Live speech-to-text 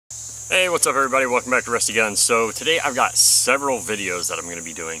Hey, what's up everybody? Welcome back to Rusty Guns. So today I've got several videos that I'm going to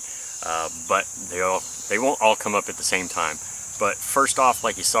be doing, but they won't all come up at the same time. But first off,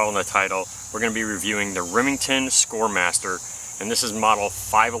 like you saw in the title, we're going to be reviewing the Remington Scoremaster, and this is model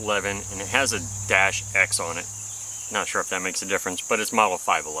 511, and it has a -X on it. Not sure if that makes a difference, but it's model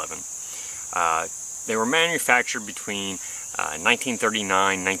 511. They were manufactured between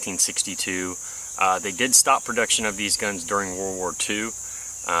 1939 and 1962. They did stop production of these guns during World War II.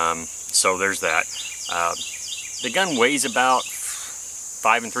 So there's that. The gun weighs about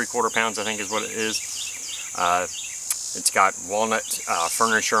 5 3/4 pounds, I think is what it is. It's got walnut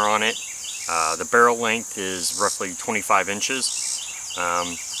furniture on it. The barrel length is roughly 25 inches.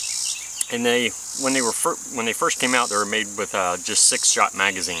 And when they first came out, they were made with just 6-shot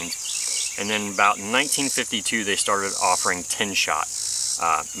magazines. And then about 1952, they started offering 10-shot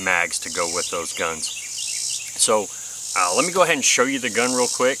mags to go with those guns. So let me go ahead and show you the gun real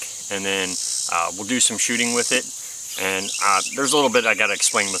quick, and then we'll do some shooting with it. And there's a little bit I got to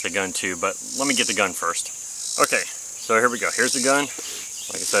explain with the gun too, but let me get the gun first. Okay, so here we go. Here's the gun.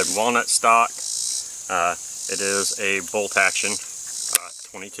 Like I said, walnut stock. It is a bolt action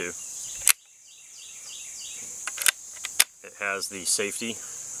 22. It has the safety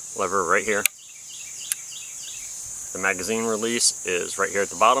lever right here. The magazine release is right here at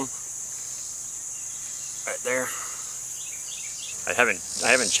the bottom. Right there. I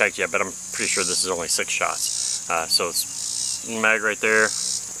haven't checked yet, but I'm pretty sure this is only 6 shots. So it's a mag right there,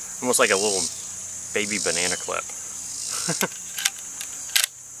 almost like a little baby banana clip.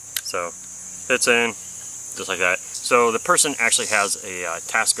 So fits in just like that. So the person actually has a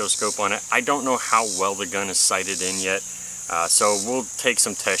Tasco scope on it. I don't know how well the gun is sighted in yet, so we'll take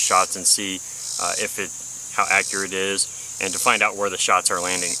some test shots and see how accurate it is, and to find out where the shots are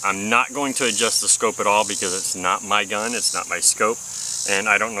landing. I'm not going to adjust the scope at all because it's not my gun, it's not my scope, and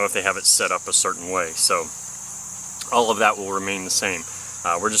I don't know if they have it set up a certain way. So all of that will remain the same.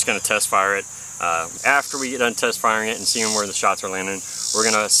 We're just going to test fire it. After we get done test firing it and seeing where the shots are landing, we're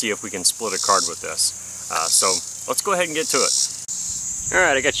going to see if we can split a card with this. So let's go ahead and get to it.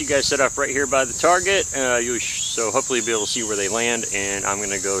 Alright, I got you guys set up right here by the target, so hopefully you'll be able to see where they land, and I'm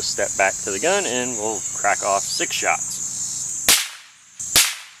going to go step back to the gun and we'll crack off 6 shots.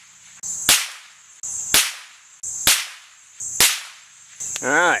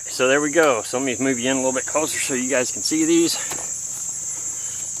 Alright, so there we go. So let me move you in a little bit closer so you guys can see these.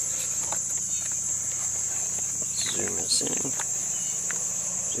 Zoom this in.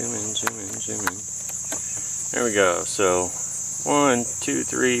 Zoom in, zoom in, zoom in. There we go. So 1, 2,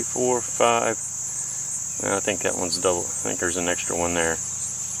 3, 4, 5. I think that one's double. I think there's an extra one there.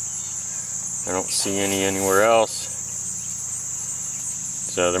 I don't see any anywhere else.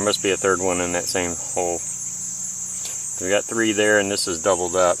 So there must be a third one in that same hole. We got 3 there, and this is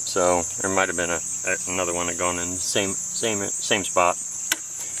doubled up. So there might have been another one that gone in the same spot.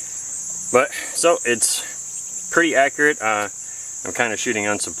 But so it's pretty accurate. I'm kind of shooting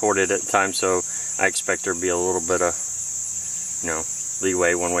unsupported at the time, so I expect there to be a little bit of,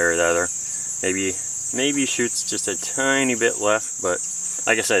 leeway one way or the other. Maybe shoots just a tiny bit left, but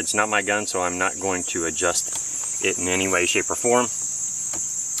like I said, it's not my gun, so I'm not going to adjust it in any way, shape, or form.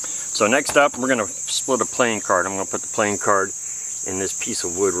 So next up, we're going to split a playing card. I'm going to put the playing card in this piece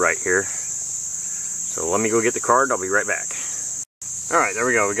of wood right here. So let me go get the card. I'll be right back. Alright, there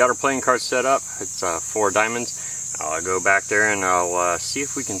we go. We got our playing card set up. It's 4 diamonds. I'll go back there and I'll see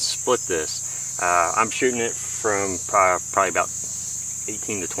if we can split this. I'm shooting it from probably about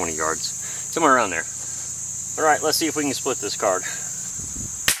 18 to 20 yards. Somewhere around there. Alright, let's see if we can split this card.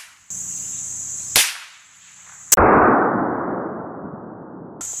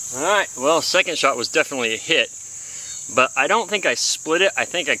 Alright, well, second shot was definitely a hit, but I don't think I split it. I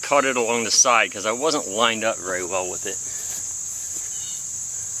think I caught it along the side because I wasn't lined up very well with it.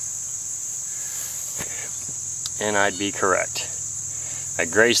 And I'd be correct. I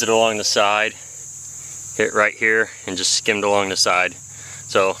grazed it along the side, hit right here, and just skimmed along the side.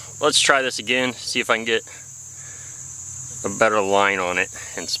 So let's try this again, see if I can get a better line on it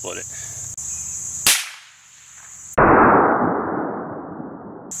and split it.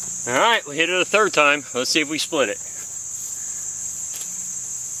 Alright, we hit it a third time. Let's see if we split it.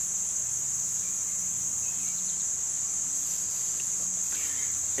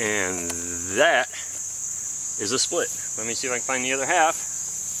 And that is a split. Let me see if I can find the other half.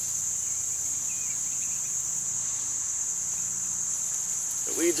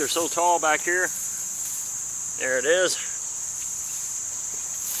 The weeds are so tall back here. There it is.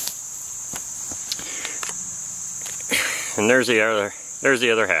 And there's the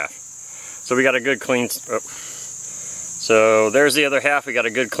other half. So we got a good clean So there's the other half. We got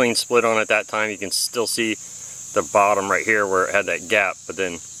a good clean split on it that time. You can still see the bottom right here where it had that gap, but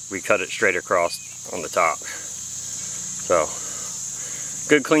then we cut it straight across on the top. So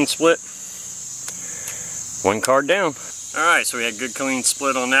good clean split. One card down. Alright, so we had good clean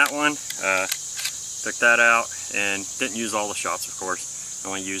split on that one. Took that out and didn't use all the shots, of course.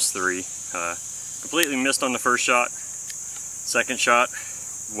 Only used 3. Completely missed on the first shot. Second shot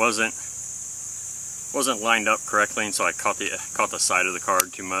wasn't lined up correctly, and so I caught the side of the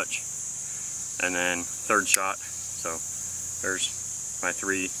card too much. And then third shot, so there's my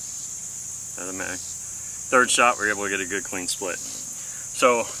 3 of the mag. Third shot, we were able to get a good clean split.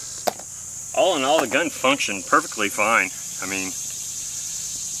 So all in all, the gun functioned perfectly fine. I mean,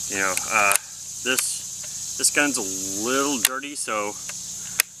 you know, this gun's a little dirty, so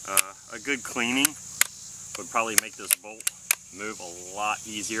a good cleaning would probably make this bolt move a lot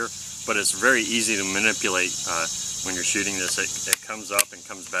easier, but it's very easy to manipulate when you're shooting this. It comes up and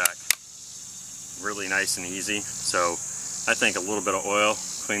comes back really nice and easy. So I think a little bit of oil,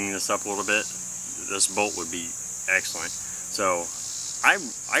 cleaning this up a little bit, this bolt would be excellent. So I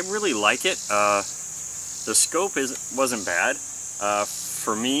really like it. The scope wasn't bad.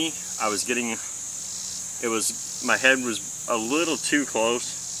 For me, I was getting, my head was a little too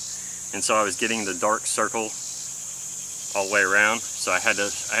close, and so I was getting the dark circle all the way around. So I had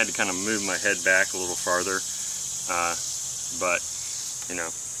to kind of move my head back a little farther. But you know,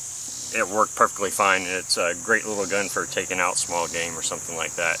 it worked perfectly fine, and it's a great little gun for taking out small game or something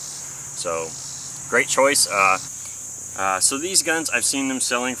like that. So great choice. So these guns, I've seen them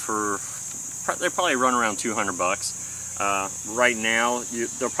selling for, they probably run around 200 bucks. Right now,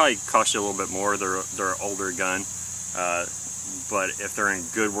 they'll probably cost you a little bit more. They're an older gun, but if they're in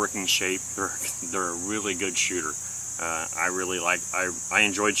good working shape, they're a really good shooter. I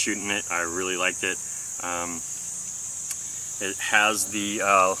enjoyed shooting it. I really liked it. It has the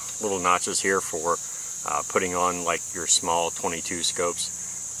little notches here for putting on like your small 22 scopes,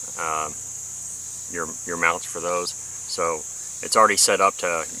 your mounts for those. So it's already set up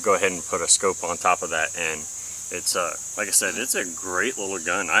to go ahead and put a scope on top of that, and it's like I said, it's a great little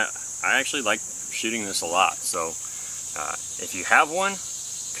gun. I actually like shooting this a lot. So if you have one,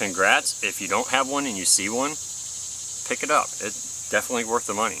 congrats. If you don't have one and you see one, pick it up. It's definitely worth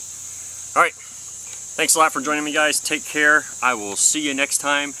the money. Alright, thanks a lot for joining me, guys. Take care. I will see you next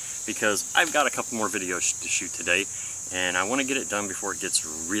time, because I've got a couple more videos to shoot today, and I want to get it done before it gets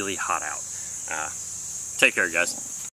really hot out. Take care, guys.